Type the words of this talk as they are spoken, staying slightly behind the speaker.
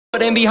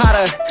and be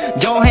hotter.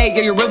 Don't hate,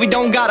 yeah, you really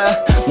don't gotta.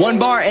 One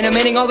bar and I'm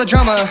ending all the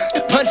drama.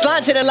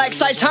 Punchlines hit it like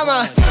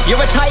Saitama. You're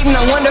a titan,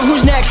 I wonder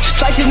who's next.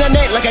 Slicing the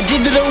net like I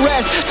did to the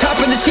rest.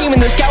 Topping the team in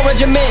the scout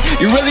regiment.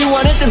 You really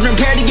want it, then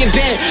prepare to get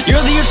bent.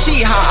 You're the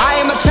Uchiha, I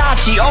am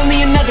Itachi.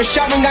 Only another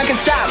Sharingan can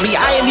stop me.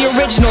 I am the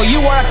original, you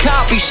are a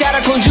copy.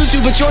 Shatter clone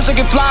jutsu, but yours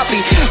looking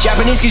floppy.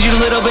 Japanese gives you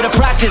a little bit of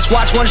practice.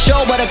 Watch one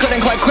show, but I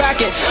couldn't quite crack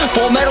it.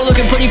 Full metal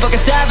looking pretty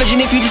fucking savage. And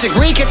if you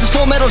disagree, catch this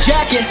full metal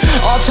jacket.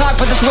 All talk,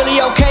 but that's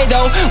really okay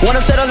though.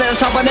 Wanna settle that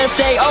top on that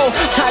say, oh,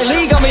 Ty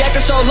Lee got me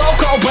acting so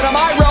loco, but I'm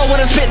Iroh when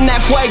I'm spitting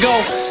that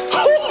fuego.